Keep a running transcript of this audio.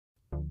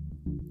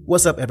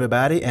What's up,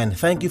 everybody, and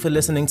thank you for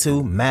listening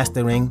to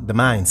Mastering the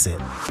Mindset.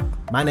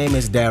 My name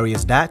is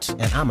Darius Dotch,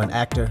 and I'm an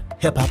actor,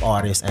 hip-hop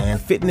artist,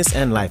 and fitness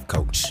and life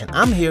coach. And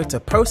I'm here to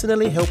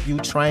personally help you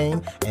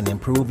train and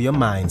improve your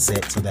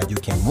mindset so that you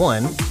can,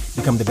 1,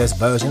 become the best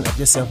version of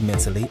yourself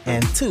mentally,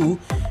 and 2,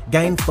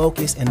 gain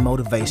focus and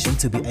motivation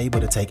to be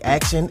able to take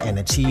action and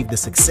achieve the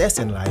success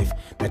in life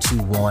that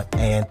you want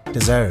and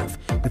deserve.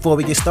 Before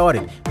we get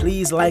started,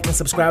 please like and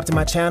subscribe to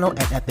my channel,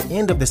 and at the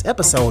end of this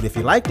episode, if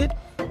you liked it,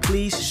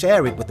 please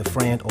share it with a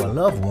friend or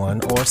loved one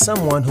or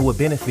someone who would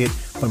benefit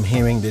from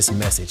hearing this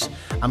message.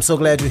 I'm so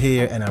glad you're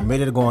here, and I'm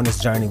ready to go on this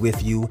journey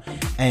with you,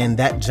 and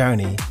that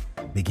journey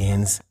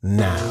begins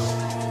now.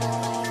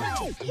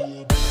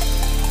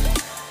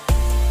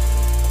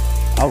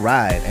 All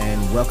right,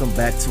 and welcome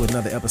back to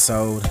another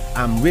episode.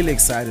 I'm really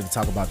excited to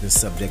talk about this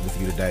subject with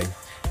you today,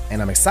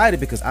 and I'm excited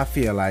because I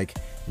feel like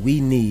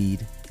we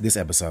need this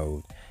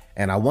episode.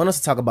 And I want us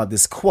to talk about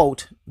this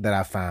quote that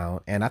I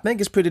found, and I think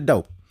it's pretty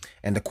dope.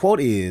 And the quote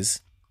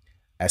is,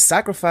 "A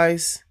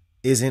sacrifice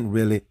isn't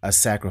really a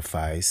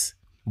sacrifice,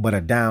 but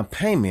a down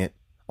payment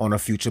on a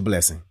future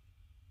blessing."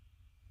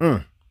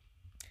 Let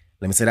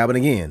me say that one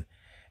again,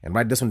 and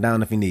write this one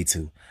down if you need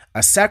to.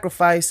 A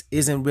sacrifice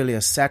isn't really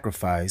a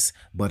sacrifice,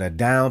 but a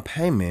down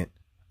payment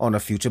on a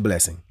future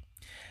blessing.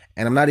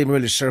 And I'm not even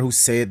really sure who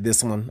said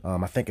this one.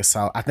 I think I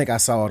saw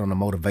it on a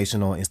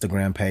motivational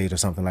Instagram page or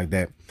something like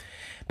that.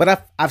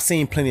 But I've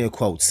seen plenty of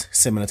quotes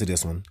similar to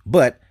this one.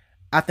 But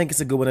I think it's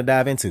a good one to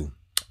dive into.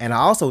 And I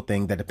also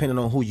think that depending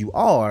on who you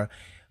are,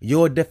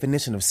 your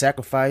definition of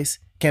sacrifice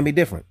can be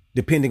different,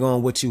 depending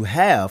on what you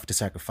have to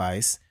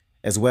sacrifice,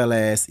 as well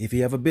as if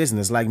you have a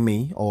business like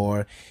me,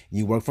 or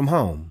you work from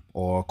home,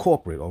 or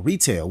corporate, or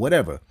retail,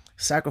 whatever.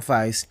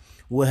 Sacrifice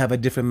will have a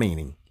different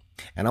meaning.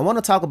 And I want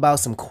to talk about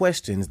some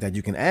questions that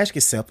you can ask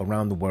yourself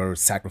around the word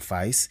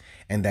sacrifice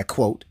and that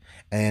quote.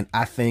 And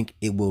I think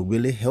it will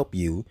really help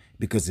you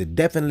because it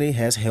definitely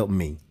has helped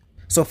me.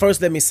 So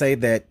first, let me say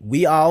that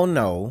we all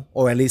know,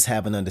 or at least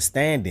have an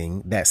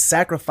understanding, that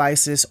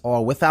sacrifices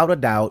are without a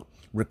doubt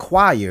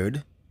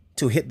required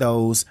to hit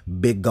those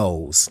big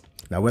goals.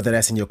 Now, whether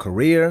that's in your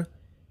career,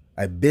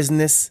 a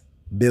business,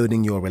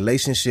 building your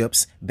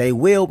relationships, they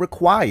will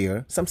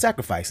require some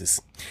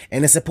sacrifices.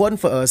 And it's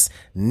important for us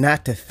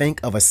not to think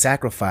of a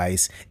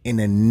sacrifice in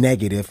a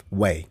negative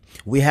way.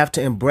 We have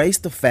to embrace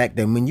the fact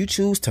that when you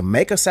choose to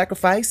make a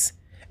sacrifice,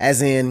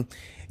 as in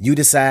you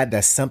decide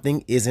that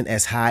something isn't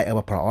as high of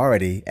a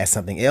priority as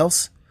something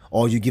else,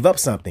 or you give up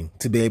something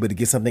to be able to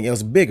get something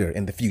else bigger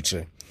in the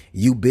future,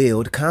 you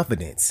build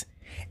confidence.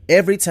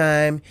 Every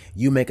time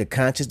you make a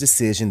conscious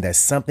decision that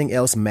something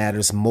else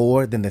matters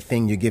more than the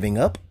thing you're giving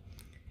up,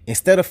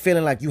 instead of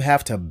feeling like you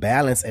have to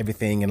balance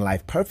everything in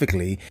life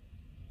perfectly,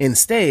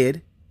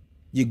 instead,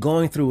 you're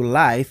going through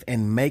life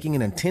and making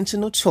an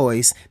intentional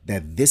choice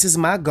that this is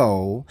my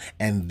goal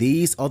and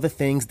these are the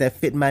things that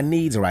fit my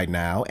needs right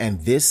now,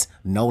 and this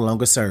no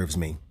longer serves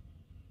me.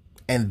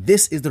 And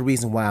this is the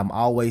reason why I'm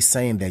always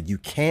saying that you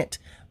can't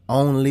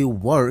only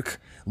work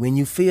when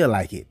you feel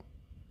like it.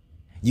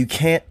 You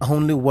can't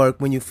only work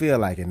when you feel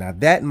like it. Now,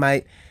 that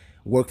might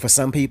work for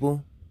some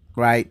people,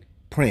 right?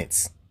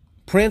 Prince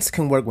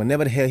can work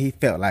whenever the hell he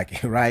felt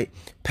like it, right?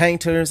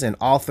 Painters and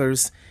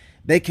authors,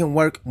 they can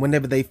work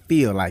whenever they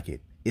feel like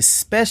it,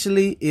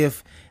 especially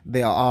if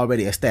they are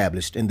already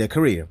established in their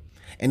career.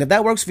 And if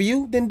that works for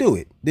you, then do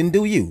it. Then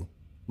do you.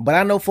 But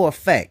I know for a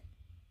fact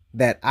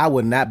that I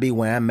would not be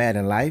where I'm at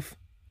in life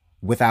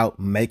without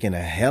making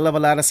a hell of a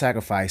lot of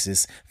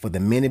sacrifices for the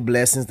many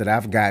blessings that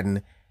I've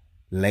gotten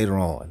later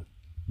on.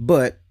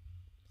 But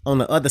on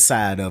the other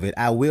side of it,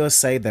 I will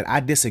say that I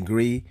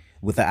disagree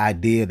with the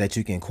idea that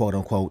you can, quote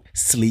unquote,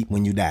 sleep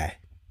when you die.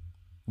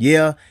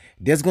 Yeah,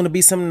 there's going to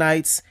be some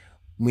nights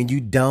when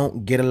you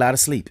don't get a lot of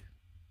sleep.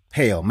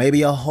 Hell,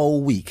 maybe a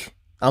whole week,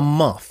 a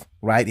month,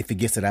 right? If it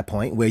gets to that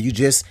point where you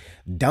just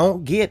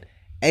don't get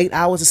 8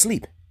 hours of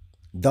sleep.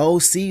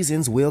 Those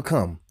seasons will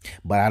come.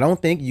 But I don't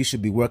think you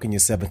should be working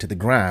yourself into the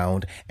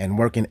ground and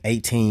working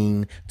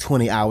 18,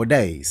 20-hour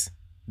days.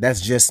 That's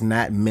just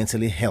not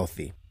mentally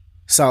healthy.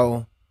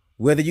 So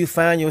whether you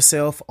find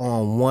yourself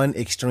on one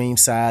extreme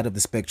side of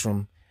the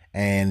spectrum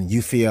and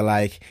you feel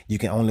like you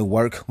can only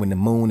work when the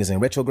moon is in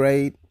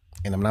retrograde,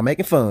 and I'm not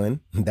making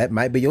fun, that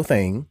might be your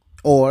thing.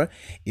 Or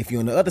if you're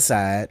on the other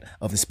side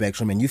of the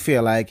spectrum and you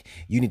feel like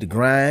you need to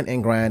grind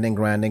and grind and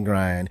grind and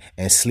grind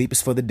and sleep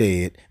is for the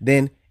dead,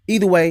 then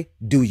either way,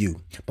 do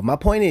you. But my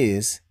point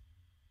is,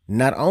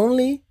 not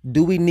only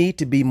do we need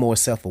to be more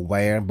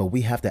self-aware, but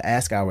we have to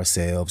ask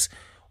ourselves,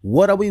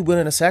 what are we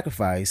willing to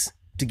sacrifice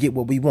to get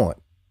what we want?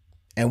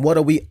 And what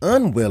are we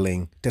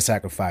unwilling to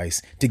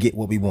sacrifice to get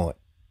what we want?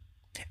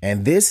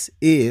 And this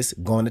is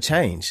going to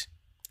change.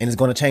 And it's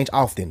going to change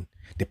often.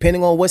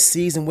 Depending on what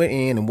season we're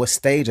in and what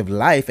stage of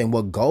life and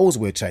what goals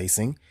we're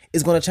chasing,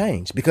 is going to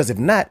change. Because if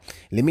not,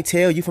 let me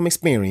tell you from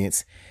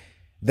experience,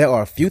 there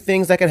are a few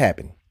things that could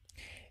happen.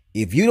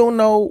 If you don't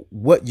know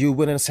what you're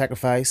willing to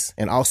sacrifice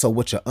and also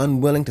what you're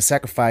unwilling to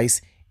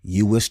sacrifice,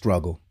 you will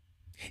struggle.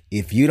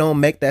 If you don't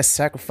make that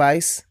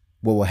sacrifice,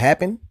 what will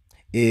happen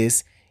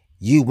is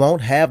you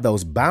won't have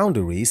those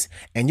boundaries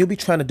and you'll be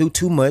trying to do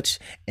too much,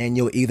 and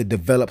you'll either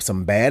develop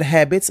some bad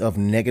habits of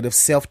negative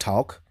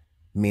self-talk,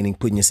 meaning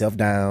putting yourself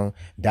down,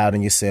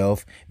 doubting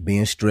yourself,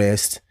 being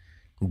stressed,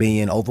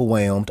 being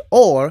overwhelmed,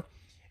 or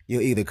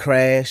you'll either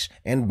crash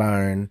and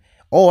burn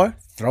or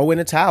throw in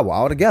the towel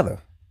altogether.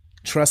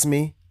 Trust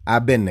me,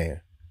 I've been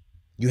there.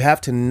 You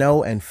have to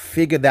know and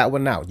figure that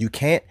one out. You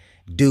can't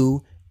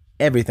do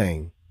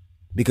everything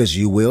because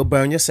you will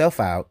burn yourself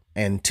out.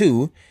 And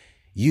two,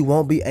 you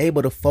won't be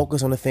able to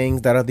focus on the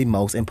things that are the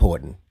most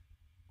important.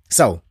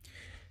 So,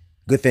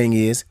 good thing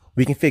is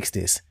we can fix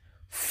this.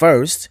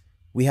 First,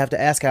 we have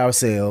to ask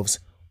ourselves,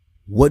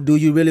 what do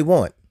you really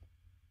want?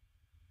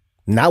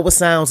 Not what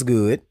sounds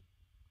good,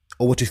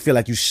 or what you feel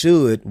like you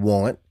should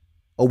want,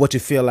 or what you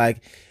feel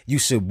like you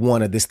should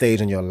want at this stage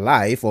in your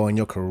life or in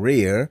your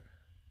career,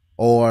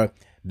 or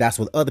that's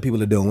what other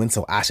people are doing,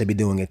 so I should be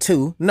doing it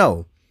too.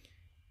 No,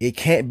 it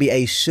can't be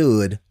a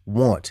should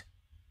want,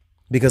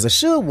 because a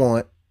should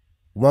want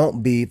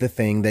won't be the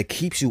thing that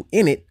keeps you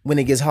in it when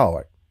it gets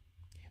hard,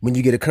 when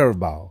you get a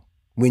curveball,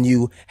 when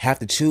you have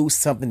to choose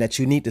something that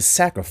you need to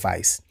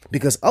sacrifice.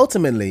 Because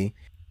ultimately,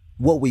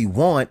 what we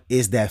want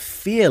is that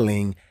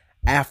feeling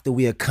after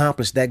we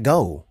accomplish that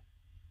goal.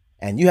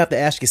 And you have to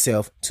ask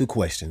yourself two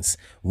questions.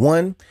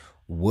 One,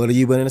 what are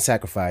you willing to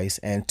sacrifice?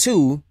 And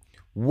two,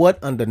 what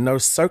under no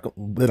try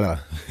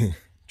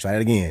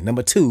it again.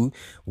 Number two,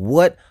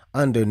 what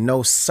under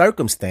no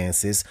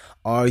circumstances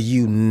are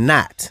you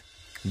not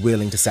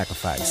willing to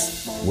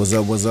sacrifice? What's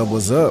up, what's up,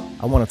 what's up?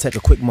 I want to take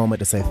a quick moment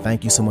to say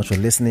thank you so much for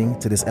listening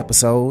to this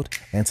episode,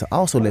 and to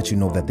also let you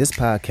know that this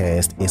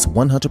podcast is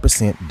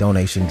 100%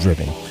 donation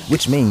driven,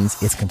 which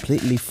means it's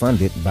completely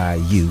funded by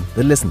you,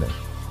 the listener.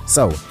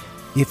 So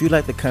if you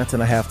like the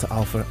content I have to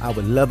offer, I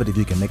would love it if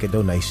you can make a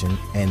donation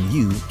and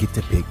you get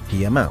to pick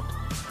the amount.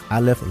 I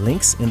left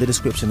links in the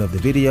description of the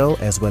video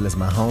as well as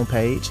my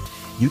homepage.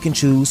 You can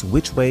choose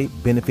which way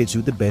benefits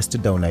you the best to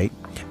donate.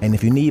 And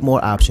if you need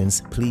more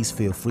options, please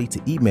feel free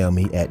to email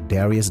me at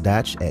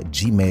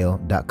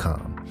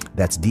dariusdotch@gmail.com.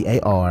 That's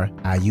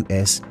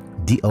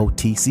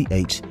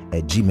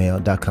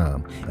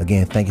DARIUSDOTCH@gmail.com.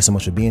 Again, thank you so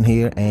much for being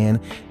here, and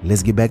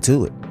let's get back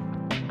to it.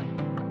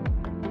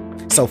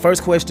 So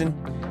first question,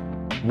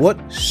 what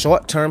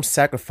short-term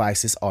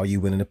sacrifices are you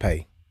willing to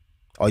pay?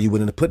 Are you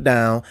willing to put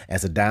down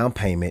as a down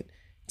payment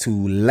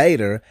to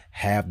later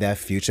have that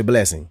future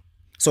blessing?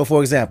 So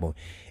for example,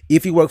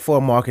 if you work for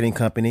a marketing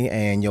company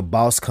and your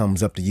boss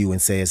comes up to you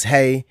and says,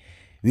 hey,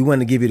 we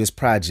want to give you this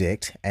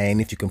project, and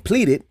if you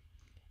complete it,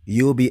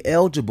 you'll be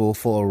eligible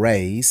for a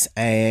raise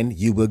and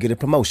you will get a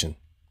promotion.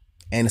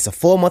 And it's a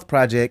 4-month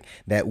project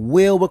that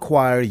will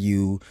require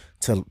you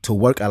to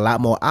work a lot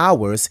more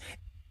hours,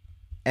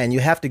 and you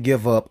have to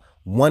give up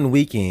one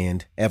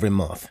weekend every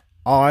month.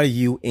 Are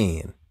you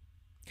in?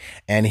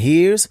 And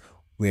here's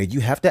where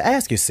you have to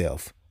ask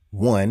yourself,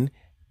 one,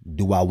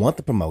 do I want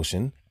the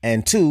promotion?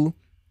 And two,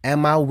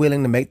 am I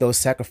willing to make those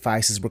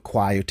sacrifices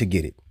required to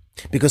get it?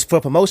 Because for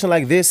a promotion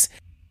like this,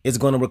 it's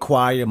going to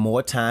require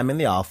more time in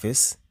the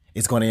office.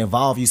 It's going to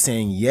involve you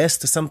saying yes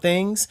to some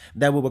things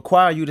that will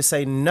require you to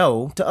say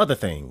no to other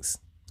things.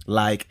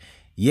 Like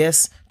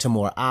yes to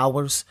more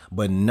hours,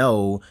 but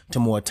no to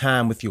more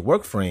time with your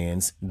work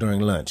friends during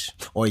lunch.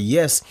 Or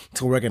yes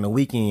to working a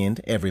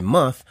weekend every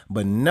month,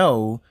 but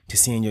no to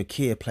seeing your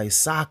kid play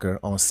soccer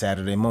on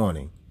Saturday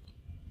morning.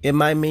 It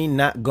might mean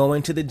not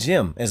going to the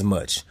gym as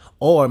much,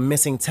 or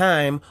missing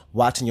time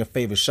watching your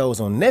favorite shows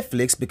on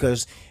Netflix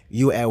because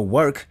you're at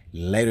work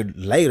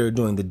later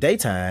during the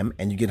daytime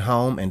and you get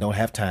home and don't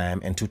have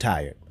time and too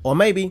tired. Or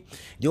maybe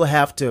you'll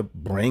have to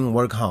bring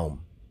work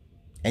home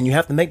and you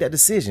have to make that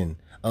decision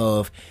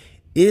of,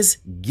 is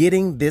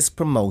getting this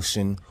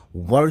promotion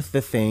worth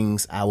the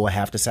things I will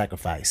have to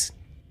sacrifice?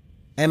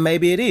 And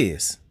maybe it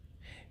is.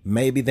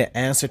 Maybe the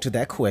answer to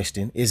that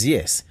question is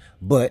yes,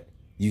 but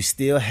you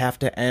still have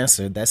to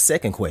answer that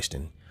second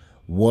question.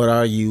 What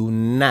are you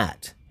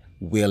not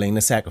willing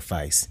to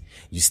sacrifice?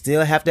 You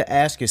still have to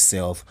ask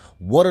yourself,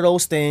 what are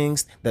those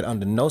things that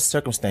under no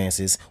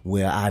circumstances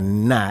will I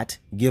not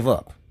give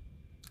up?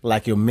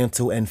 Like your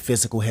mental and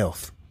physical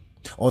health,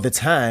 or the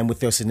time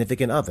with your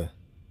significant other.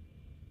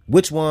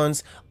 Which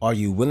ones are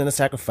you willing to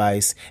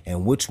sacrifice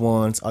and which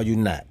ones are you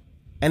not?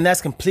 And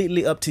that's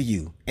completely up to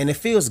you. And it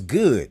feels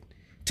good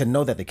to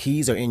know that the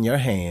keys are in your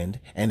hand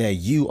and that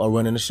you are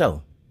running the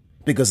show.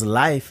 Because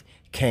life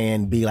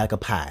can be like a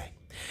pie,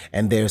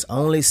 and there's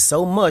only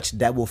so much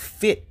that will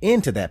fit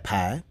into that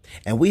pie,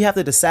 and we have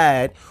to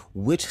decide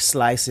which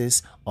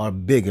slices are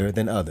bigger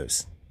than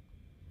others.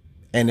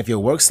 And if your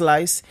work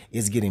slice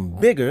is getting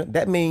bigger,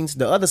 that means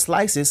the other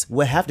slices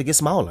will have to get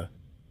smaller.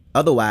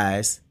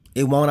 Otherwise,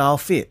 it won't all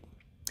fit.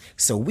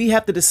 So we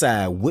have to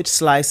decide which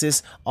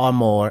slices are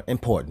more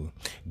important.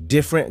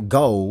 Different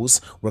goals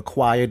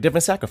require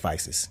different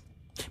sacrifices.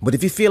 But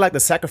if you feel like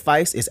the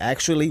sacrifice is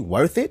actually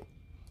worth it,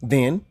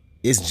 then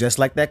it's just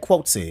like that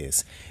quote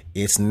says.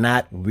 It's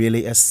not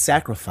really a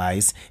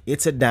sacrifice.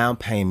 It's a down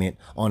payment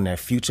on their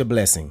future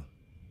blessing,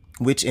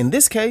 which in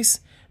this case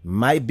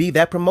might be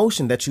that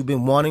promotion that you've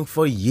been wanting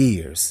for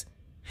years.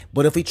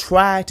 But if we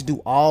try to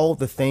do all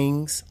the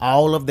things,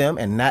 all of them,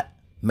 and not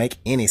make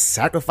any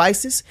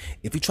sacrifices,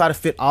 if we try to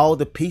fit all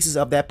the pieces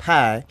of that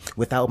pie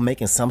without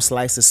making some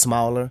slices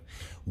smaller,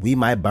 we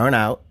might burn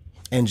out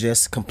and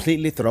just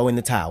completely throw in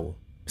the towel.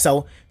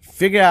 So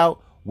figure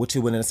out what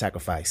you're willing to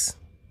sacrifice.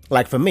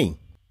 Like for me,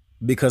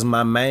 because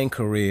my main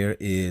career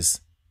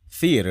is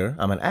theater,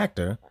 I'm an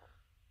actor,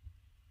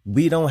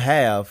 we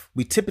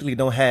typically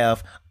don't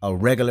have a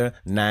regular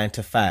 9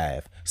 to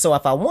 5. So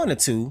if I wanted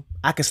to,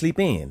 I could sleep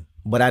in,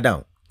 but I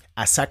don't.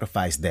 I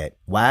sacrifice that.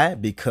 Why?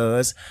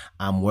 Because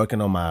I'm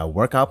working on my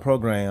workout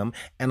program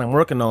and I'm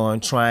working on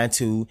trying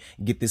to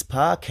get this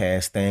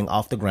podcast thing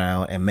off the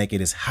ground and make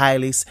it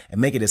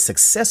as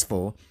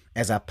successful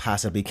as I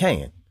possibly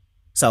can.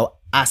 So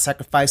I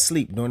sacrifice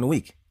sleep during the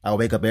week. I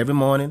wake up every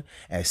morning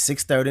at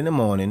 6:30 in the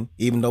morning,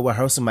 even though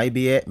rehearsal might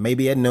be at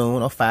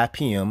noon or 5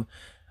 p.m.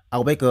 I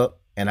wake up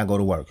and I go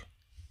to work.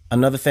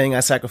 Another thing I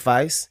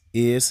sacrifice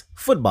is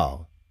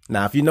football.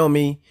 Now, if you know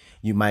me,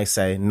 you might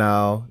say,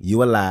 no,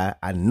 you a lie.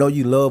 I know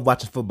you love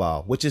watching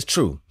football, which is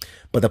true.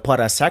 But the part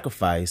I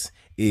sacrifice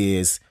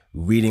is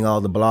reading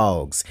all the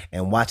blogs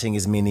and watching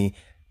as many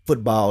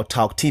football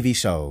talk TV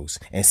shows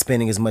and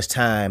spending as much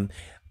time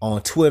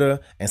on Twitter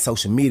and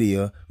social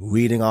media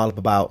reading all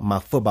about my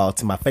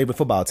favorite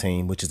football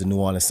team, which is the New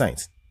Orleans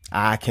Saints.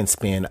 I can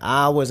spend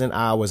hours and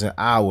hours and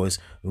hours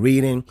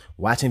reading,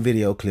 watching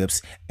video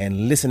clips,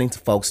 and listening to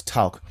folks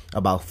talk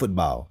about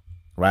football,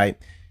 right?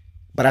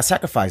 But I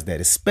sacrifice that,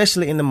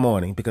 especially in the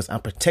morning, because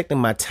I'm protecting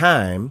my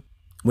time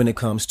when it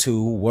comes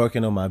to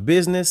working on my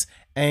business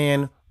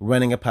and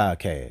running a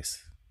podcast,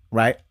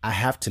 right? I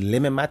have to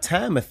limit my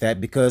time with that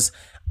because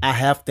I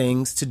have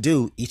things to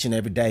do each and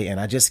every day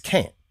and I just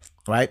can't,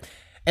 right?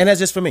 And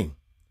that's just for me.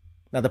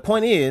 Now, the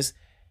point is,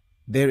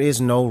 there is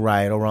no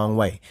right or wrong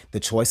way. The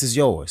choice is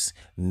yours.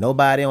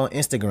 Nobody on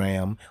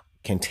Instagram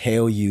can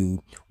tell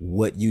you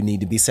what you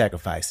need to be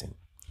sacrificing.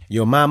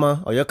 Your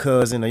mama or your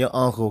cousin or your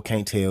uncle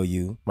can't tell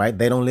you, right?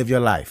 They don't live your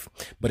life.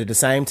 But at the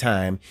same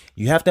time,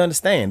 you have to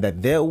understand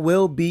that there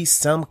will be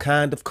some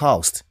kind of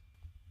cost.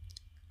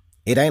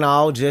 It ain't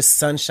all just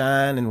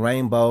sunshine and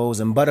rainbows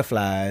and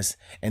butterflies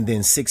and then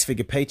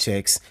 6-figure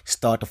paychecks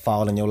start to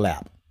fall in your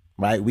lap,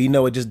 right? We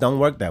know it just don't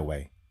work that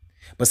way.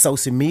 But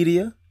social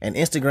media and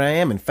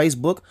Instagram and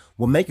Facebook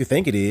will make you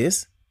think it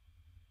is.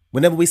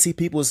 Whenever we see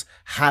people's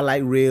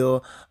highlight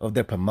reel of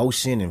their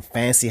promotion and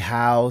fancy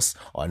house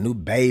or new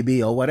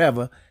baby or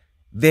whatever,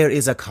 there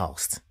is a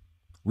cost.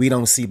 We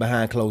don't see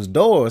behind closed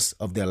doors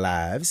of their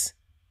lives,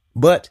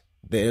 but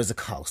there is a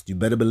cost. You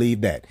better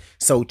believe that.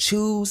 So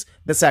choose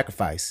the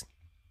sacrifice.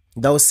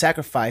 Those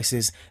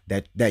sacrifices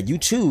that you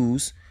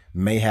choose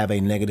may have a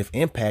negative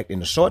impact in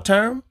the short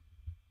term,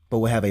 but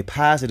will have a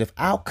positive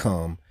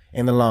outcome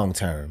in the long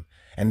term.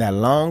 And that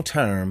long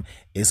term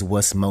is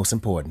what's most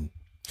important.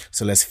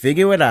 So let's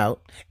figure it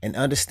out and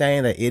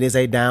understand that it is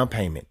a down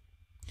payment.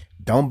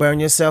 Don't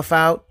burn yourself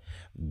out.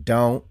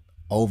 Don't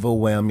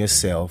overwhelm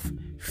yourself.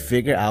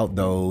 Figure out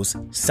those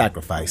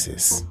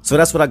sacrifices. So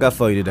that's what I got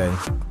for you today.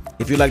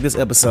 If you like this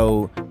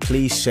episode,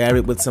 please share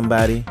it with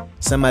somebody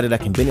that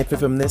can benefit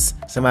from this,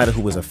 somebody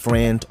who is a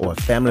friend or a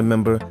family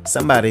member,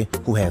 somebody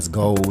who has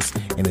goals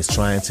and is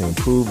trying to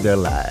improve their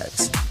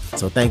lives.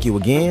 So thank you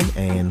again,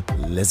 and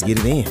let's get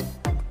it in.